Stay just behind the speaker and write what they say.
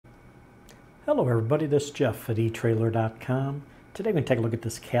Hello everybody, this is Jeff at etrailer.com. Today we're going to take a look at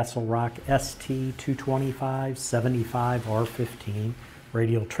this Castle Rock ST225/75R15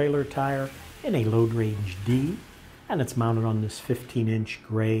 radial trailer tire in a load range D, and it's mounted on this 15-inch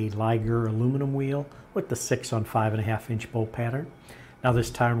gray Liger aluminum wheel with the 6 on 5.5-inch bolt pattern. Now this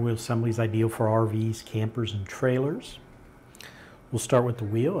tire and wheel assembly is ideal for RVs, campers, and trailers. We'll start with the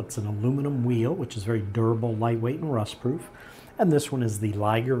wheel. It's an aluminum wheel, which is very durable, lightweight, and rust-proof. And this one is the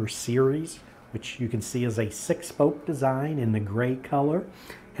Liger series, which you can see is a 6-spoke design in the gray color.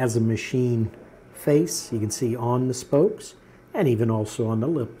 Has a machine face, you can see on the spokes, and even also on the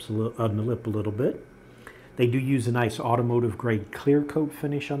lip a little bit. They do use a nice automotive grade clear coat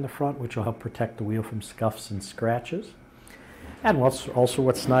finish on the front, which will help protect the wheel from scuffs and scratches. And also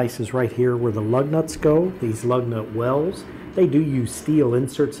what's nice is right here where the lug nuts go, these lug nut wells, they do use steel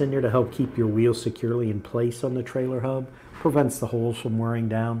inserts in there to help keep your wheel securely in place on the trailer hub. Prevents the holes from wearing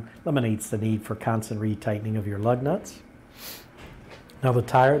down, eliminates the need for constant retightening of your lug nuts. Now the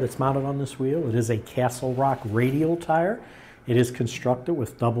tire that's mounted on this wheel, it is a Castle Rock radial tire. It is constructed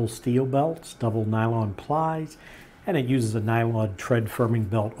with double steel belts, double nylon plies, and it uses a nylon tread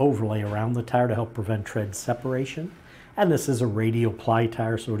firming belt overlay around the tire to help prevent tread separation. And this is a radial ply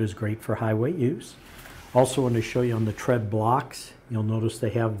tire, so it is great for highway use. Also want to show you on the tread blocks, you'll notice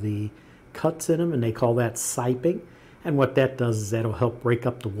they have the cuts in them, and they call that siping. And what that does is that'll help break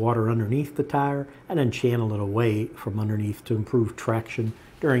up the water underneath the tire and then channel it away from underneath to improve traction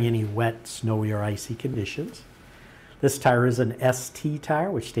during any wet, snowy, or icy conditions. This tire is an ST tire,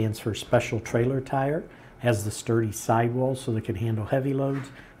 which stands for Special Trailer Tire. It has the sturdy sidewalls so they can handle heavy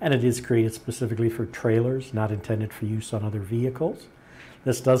loads, and it is created specifically for trailers, not intended for use on other vehicles.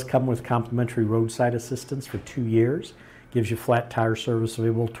 This does come with complimentary roadside assistance for 2 years. Gives you flat tire service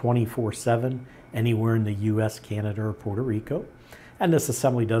available 24/7 anywhere in the U.S., Canada, or Puerto Rico. And this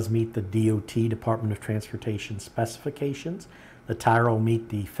assembly does meet the DOT, Department of Transportation specifications. The tire will meet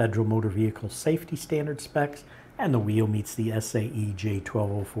the Federal Motor Vehicle Safety Standard specs, and the wheel meets the SAE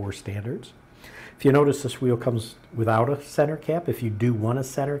J1204 standards. If you notice, this wheel comes without a center cap. If you do want a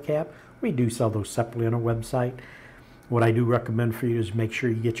center cap, we do sell those separately on our website. What I do recommend for you is make sure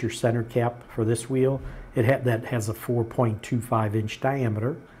you get your center cap for this wheel. That has a 4.25-inch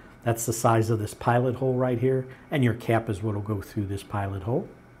diameter. That's the size of this pilot hole right here, and your cap is what will go through this pilot hole.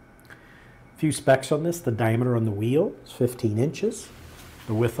 A few specs on this. The diameter on the wheel is 15 inches.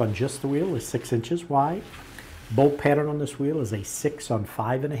 The width on just the wheel is 6 inches wide. Bolt pattern on this wheel is a 6 on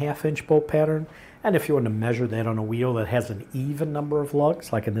 5.5-inch bolt pattern. And if you want to measure that on a wheel that has an even number of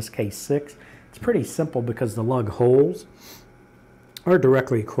lugs, like in this case 6, it's pretty simple because the lug holes are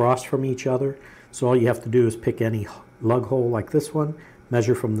directly across from each other. So all you have to do is pick any lug hole like this one,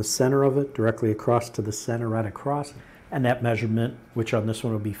 measure from the center of it directly across to the center right across, and that measurement, which on this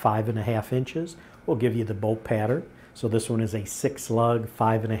one will be 5.5 inches, will give you the bolt pattern. So this one is a 6-lug,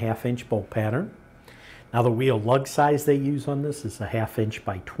 5.5-inch bolt pattern. Now the wheel lug size they use on this is a 1/2 inch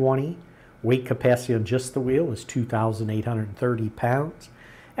by 20. Weight capacity on just the wheel is 2,830 pounds.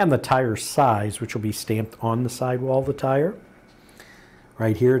 And the tire size, which will be stamped on the sidewall of the tire.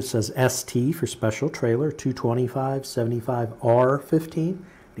 Right here it says ST for Special Trailer 225/75R15.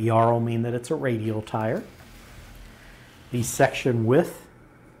 The R will mean that it's a radial tire. The section width,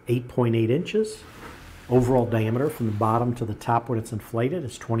 8.8 inches. Overall diameter from the bottom to the top when it's inflated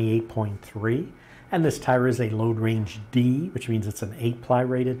is 28.3. And this tire is a load range D, which means it's an 8-ply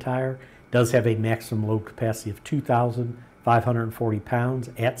rated tire. It does have a maximum load capacity of 2,540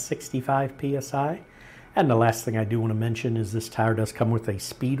 pounds at 65 PSI. And the last thing I do want to mention is this tire does come with a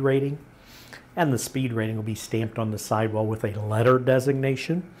speed rating, and the speed rating will be stamped on the sidewall with a letter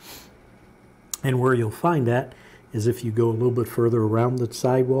designation. And where you'll find that is if you go a little bit further around the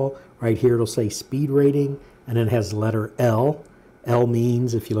sidewall, right here it'll say speed rating, and it has letter L. L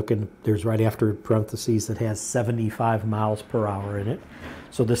means, if you look in, there's right after parentheses that has 75 miles per hour in it.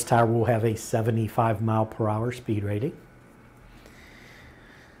 So this tire will have a 75 mile per hour speed rating.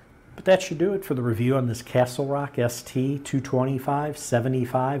 But that should do it for the review on this Castle Rock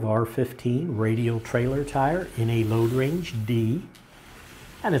ST225/75R15 radial trailer tire in a load range D.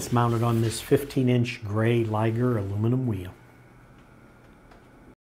 And it's mounted on this 15-inch gray Liger aluminum wheel.